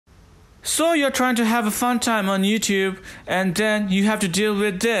So you're trying to have a fun time on YouTube, and then you have to deal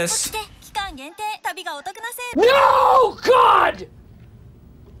with this. No, God!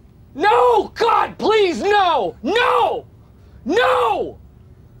 No, God, please, no! No! No!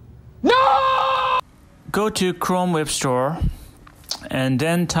 No! Go to Chrome Web Store and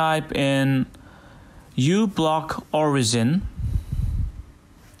then type in uBlock Origin.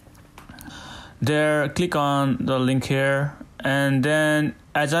 There, click on the link here, and then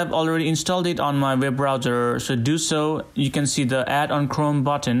as I've already installed it on my web browser, so do so. You can see the Add on Chrome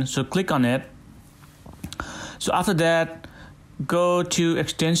button, so click on it. So after that, go to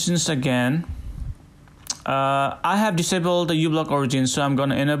extensions again. I have disabled the uBlock Origin, so I'm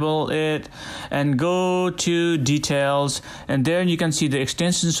gonna enable it and go to details, and there you can see the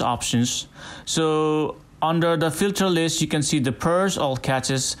extensions options. So under the filter list, you can see the purge all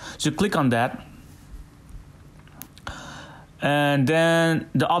caches, so click on that. And then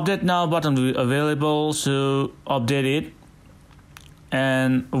the update now button will be available, so update it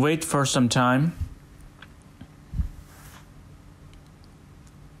and wait for some time.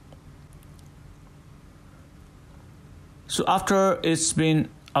 So after it's been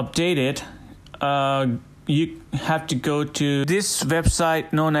updated, you have to go to this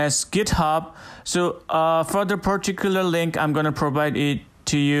website known as GitHub. So for the particular link, I'm going to provide it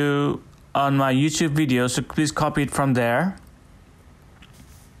to you on my YouTube video, so please copy it from there.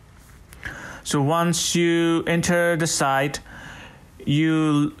 So once you enter the site,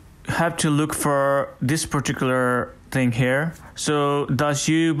 you have to look for this particular thing here. So does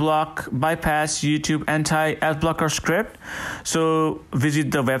uBlock bypass YouTube anti-ad blocker script? So visit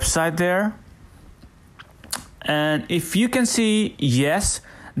the website there. And if you can see yes,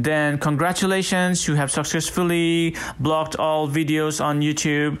 then congratulations, you have successfully blocked all videos on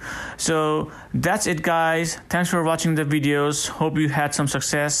YouTube. So that's it, guys. Thanks for watching the videos. Hope you had some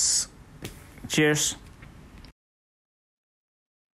success. Cheers.